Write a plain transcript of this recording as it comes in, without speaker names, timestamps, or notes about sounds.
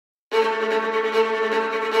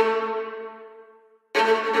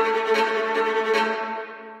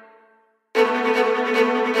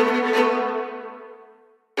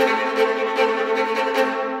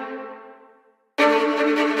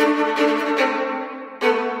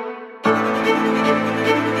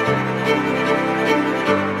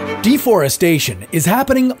Deforestation is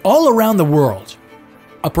happening all around the world.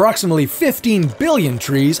 Approximately 15 billion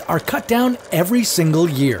trees are cut down every single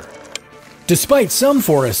year. Despite some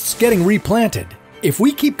forests getting replanted, if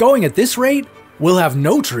we keep going at this rate, we'll have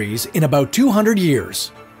no trees in about 200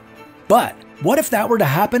 years. But what if that were to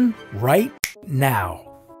happen right now?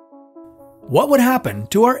 What would happen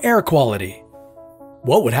to our air quality?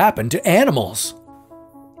 What would happen to animals?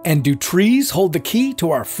 And do trees hold the key to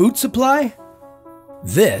our food supply?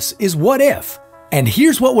 This is What If, and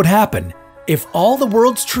here's what would happen if all the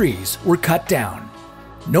world's trees were cut down.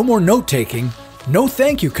 No more note-taking, no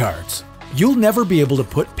thank you cards. You'll never be able to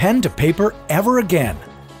put pen to paper ever again.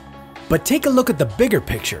 But take a look at the bigger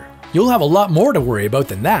picture. You'll have a lot more to worry about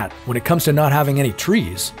than that when it comes to not having any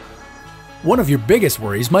trees. One of your biggest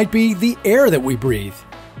worries might be the air that we breathe.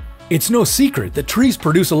 It's no secret that trees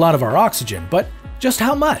produce a lot of our oxygen, but just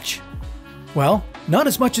how much? Well, not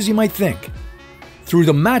as much as you might think. Through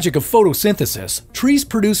the magic of photosynthesis, trees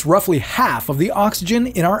produce roughly half of the oxygen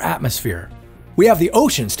in our atmosphere. We have the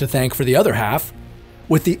oceans to thank for the other half.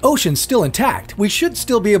 With the oceans still intact, we should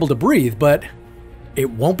still be able to breathe, but it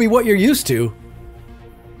won't be what you're used to.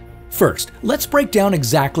 First, let's break down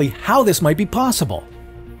exactly how this might be possible.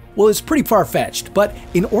 Well, it's pretty far-fetched, but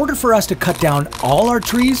in order for us to cut down all our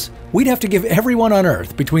trees, we'd have to give everyone on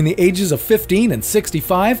Earth between the ages of 15 and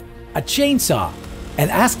 65 a chainsaw and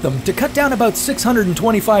ask them to cut down about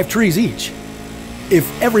 625 trees each.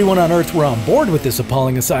 If everyone on Earth were on board with this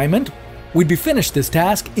appalling assignment, we'd be finished this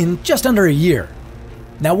task in just under a year.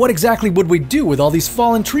 Now, what exactly would we do with all these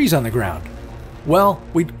fallen trees on the ground? Well,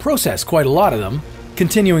 we'd process quite a lot of them,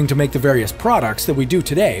 continuing to make the various products that we do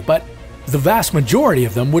today, but the vast majority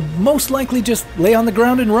of them would most likely just lay on the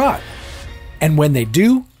ground and rot. And when they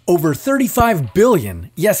do, over 35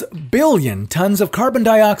 billion, yes, billion tons of carbon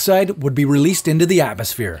dioxide would be released into the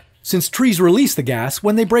atmosphere, since trees release the gas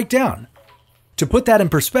when they break down. To put that in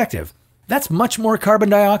perspective, that's much more carbon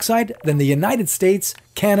dioxide than the United States,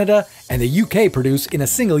 Canada, and the UK produce in a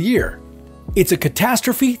single year. It's a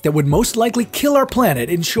catastrophe that would most likely kill our planet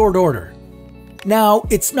in short order. Now,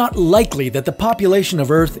 it's not likely that the population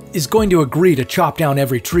of Earth is going to agree to chop down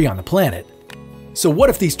every tree on the planet. So what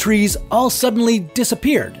if these trees all suddenly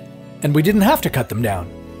disappeared, and we didn't have to cut them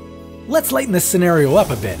down? Let's lighten this scenario up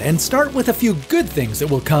a bit and start with a few good things that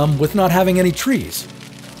will come with not having any trees.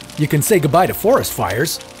 You can say goodbye to forest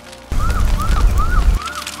fires.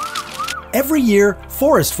 Every year,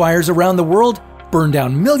 forest fires around the world burn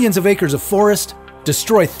down millions of acres of forest,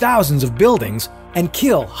 destroy thousands of buildings, and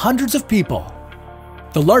kill hundreds of people.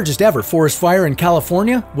 The largest ever forest fire in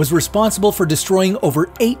California was responsible for destroying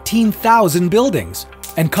over 18,000 buildings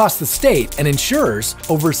and cost the state and insurers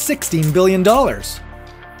over $16 billion.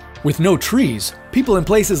 With no trees, people in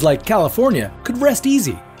places like California could rest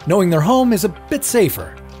easy, knowing their home is a bit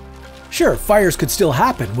safer. Sure, fires could still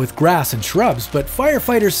happen with grass and shrubs, but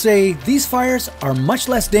firefighters say these fires are much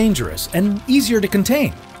less dangerous and easier to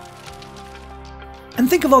contain. And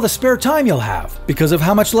think of all the spare time you'll have because of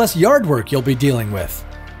how much less yard work you'll be dealing with.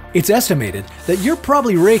 It's estimated that you're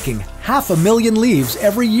probably raking 500,000 leaves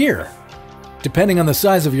every year. Depending on the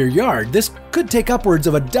size of your yard, this could take upwards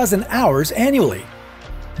of a dozen hours annually.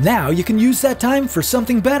 Now you can use that time for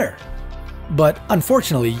something better. But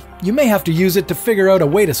unfortunately, you may have to use it to figure out a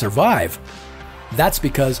way to survive. That's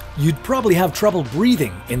because you'd probably have trouble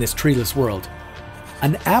breathing in this treeless world.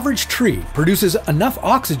 An average tree produces enough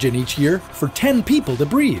oxygen each year for 10 people to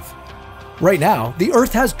breathe. Right now, the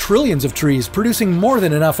Earth has trillions of trees producing more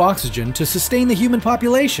than enough oxygen to sustain the human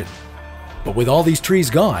population. But with all these trees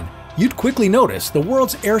gone, you'd quickly notice the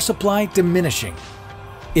world's air supply diminishing.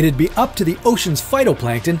 It'd be up to the ocean's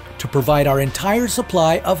phytoplankton to provide our entire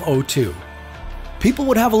supply of O2. People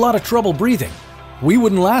would have a lot of trouble breathing. We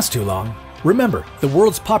wouldn't last too long. Remember, the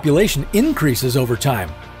world's population increases over time.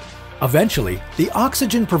 Eventually, the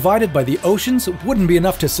oxygen provided by the oceans wouldn't be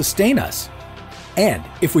enough to sustain us. And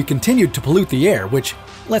if we continued to pollute the air, which,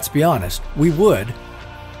 let's be honest, we would,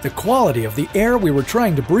 the quality of the air we were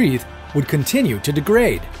trying to breathe would continue to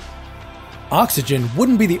degrade. Oxygen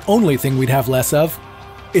wouldn't be the only thing we'd have less of.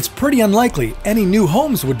 It's pretty unlikely any new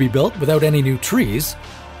homes would be built without any new trees.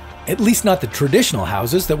 At least not the traditional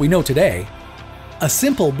houses that we know today. A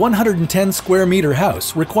simple 110 square meter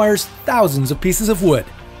house requires thousands of pieces of wood,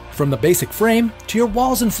 from the basic frame to your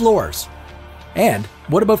walls and floors. And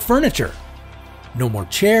what about furniture? No more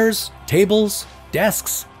chairs, tables,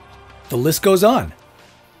 desks. The list goes on.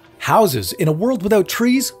 Houses in a world without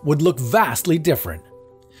trees would look vastly different.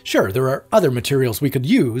 Sure, there are other materials we could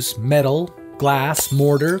use, metal, glass,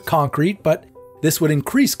 mortar, concrete, but this would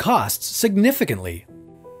increase costs significantly.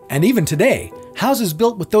 And even today, houses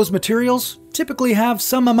built with those materials typically have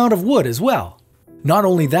some amount of wood as well. Not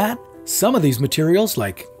only that, some of these materials,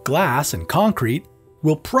 like glass and concrete,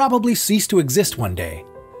 will probably cease to exist one day.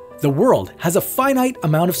 The world has a finite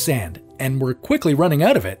amount of sand, and we're quickly running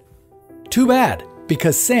out of it. Too bad,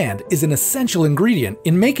 because sand is an essential ingredient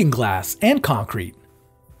in making glass and concrete.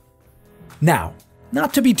 Now,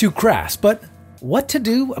 not to be too crass, but what to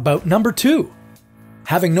do about number 2?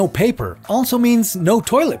 Having no paper also means no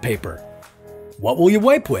toilet paper. What will you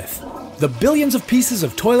wipe with? The billions of pieces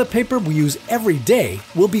of toilet paper we use every day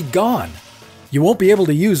will be gone. You won't be able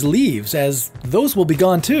to use leaves, as those will be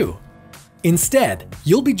gone too. Instead,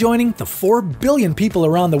 you'll be joining the 4 billion people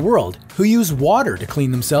around the world who use water to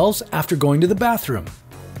clean themselves after going to the bathroom.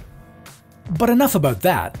 But enough about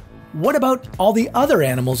that. What about all the other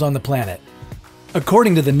animals on the planet?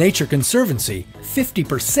 According to the Nature Conservancy,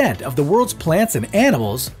 50% of the world's plants and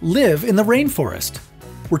animals live in the rainforest.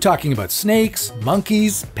 We're talking about snakes,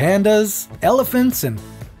 monkeys, pandas, elephants, and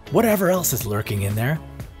whatever else is lurking in there.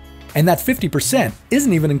 And that 50%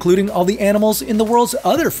 isn't even including all the animals in the world's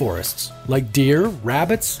other forests, like deer,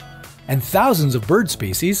 rabbits, and thousands of bird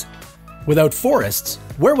species. Without forests,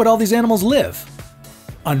 where would all these animals live?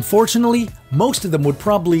 Unfortunately, most of them would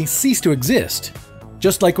probably cease to exist,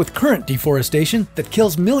 just like with current deforestation that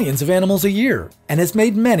kills millions of animals a year and has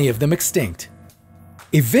made many of them extinct.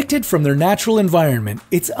 Evicted from their natural environment,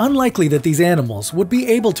 it's unlikely that these animals would be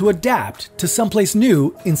able to adapt to someplace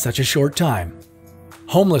new in such a short time.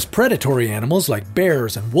 Homeless predatory animals like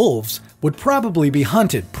bears and wolves would probably be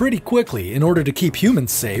hunted pretty quickly in order to keep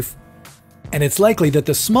humans safe. And it's likely that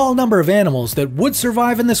the small number of animals that would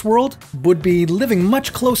survive in this world would be living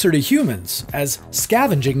much closer to humans, as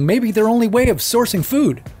scavenging may be their only way of sourcing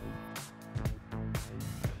food.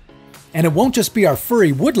 And it won't just be our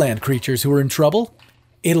furry woodland creatures who are in trouble,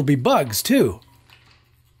 it'll be bugs too.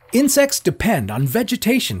 Insects depend on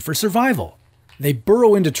vegetation for survival. They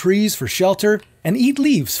burrow into trees for shelter and eat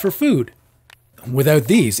leaves for food. Without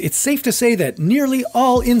these, it's safe to say that nearly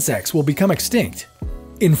all insects will become extinct.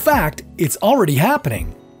 In fact, it's already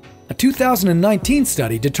happening. A 2019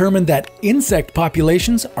 study determined that insect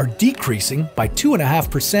populations are decreasing by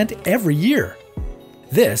 2.5% every year.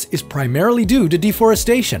 This is primarily due to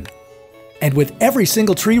deforestation. And with every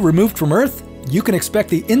single tree removed from Earth, you can expect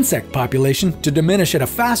the insect population to diminish at a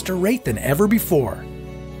faster rate than ever before.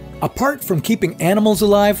 Apart from keeping animals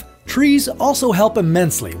alive, trees also help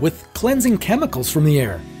immensely with cleansing chemicals from the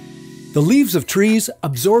air. The leaves of trees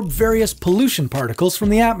absorb various pollution particles from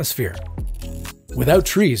the atmosphere. Without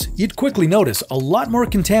trees, you'd quickly notice a lot more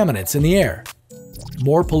contaminants in the air.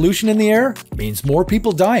 More pollution in the air means more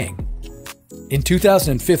people dying. In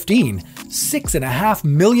 2015, 6.5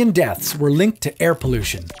 million deaths were linked to air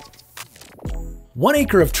pollution. 1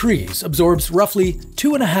 acre of trees absorbs roughly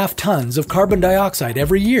 2.5 tons of carbon dioxide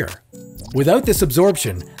every year. Without this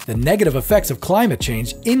absorption, the negative effects of climate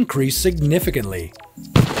change increase significantly.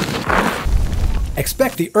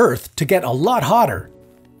 Expect the Earth to get a lot hotter.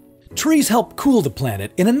 Trees help cool the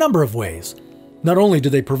planet in a number of ways. Not only do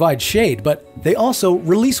they provide shade, but they also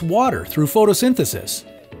release water through photosynthesis.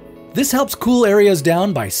 This helps cool areas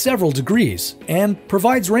down by several degrees and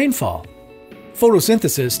provides rainfall.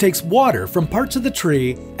 Photosynthesis takes water from parts of the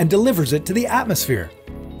tree and delivers it to the atmosphere.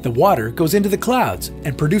 The water goes into the clouds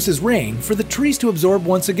and produces rain for the trees to absorb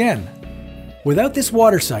once again. Without this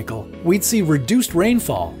water cycle, we'd see reduced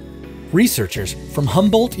rainfall. Researchers from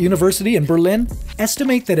Humboldt University in Berlin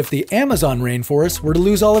estimate that if the Amazon rainforest were to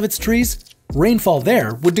lose all of its trees, rainfall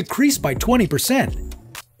there would decrease by 20%.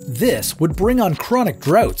 This would bring on chronic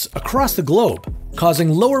droughts across the globe, causing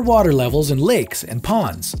lower water levels in lakes and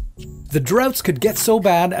ponds. The droughts could get so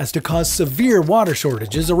bad as to cause severe water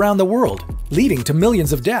shortages around the world, leading to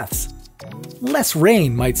millions of deaths. Less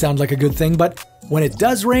rain might sound like a good thing, but when it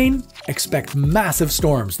does rain, expect massive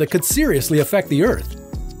storms that could seriously affect the Earth.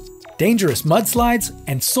 Dangerous mudslides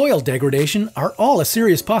and soil degradation are all a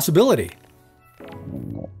serious possibility.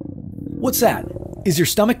 What's that? Is your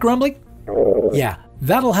stomach grumbling? Yeah,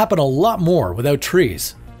 that'll happen a lot more without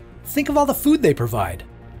trees. Think of all the food they provide.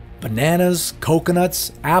 Bananas,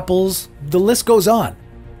 coconuts, apples, the list goes on.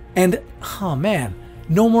 And, oh man,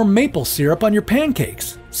 no more maple syrup on your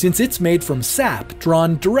pancakes, since it's made from sap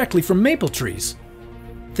drawn directly from maple trees.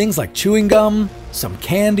 Things like chewing gum, some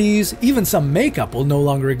candies, even some makeup will no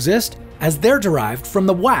longer exist, as they're derived from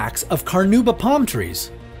the wax of carnauba palm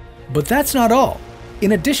trees. But that's not all.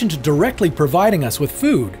 In addition to directly providing us with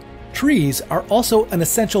food, trees are also an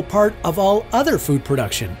essential part of all other food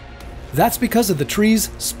production. That's because of the tree's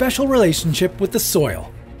special relationship with the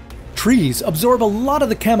soil. Trees absorb a lot of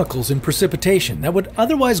the chemicals in precipitation that would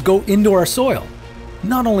otherwise go into our soil.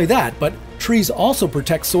 Not only that, but trees also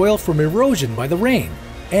protect soil from erosion by the rain,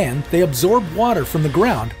 and they absorb water from the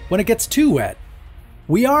ground when it gets too wet.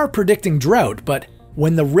 We are predicting drought, but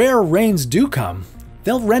when the rare rains do come,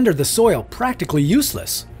 they'll render the soil practically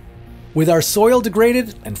useless. With our soil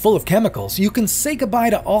degraded and full of chemicals, you can say goodbye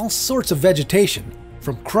to all sorts of vegetation,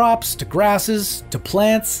 from crops to grasses to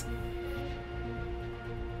plants.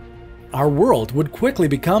 Our world would quickly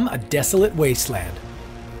become a desolate wasteland.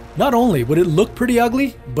 Not only would it look pretty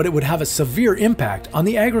ugly, but it would have a severe impact on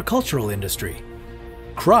the agricultural industry.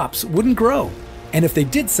 Crops wouldn't grow, and if they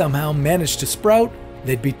did somehow manage to sprout,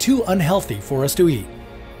 they'd be too unhealthy for us to eat.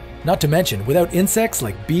 Not to mention, without insects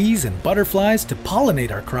like bees and butterflies to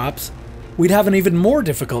pollinate our crops, we'd have an even more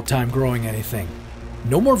difficult time growing anything.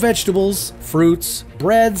 No more vegetables, fruits,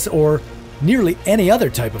 breads, or nearly any other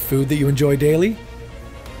type of food that you enjoy daily.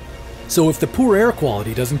 So if the poor air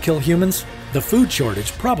quality doesn't kill humans, the food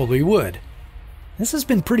shortage probably would. This has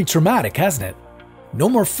been pretty traumatic, hasn't it? No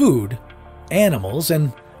more food, animals,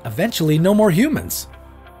 and eventually no more humans.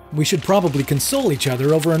 We should probably console each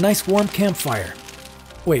other over a nice warm campfire.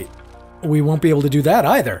 Wait, we won't be able to do that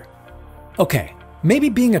either. Okay, maybe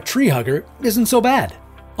being a tree hugger isn't so bad.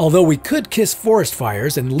 Although we could kiss forest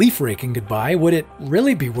fires and leaf raking goodbye, would it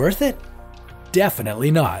really be worth it?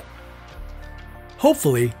 Definitely not.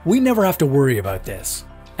 Hopefully, we never have to worry about this,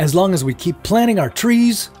 as long as we keep planting our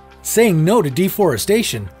trees, saying no to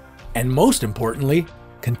deforestation, and most importantly,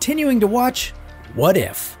 continuing to watch What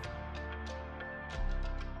If?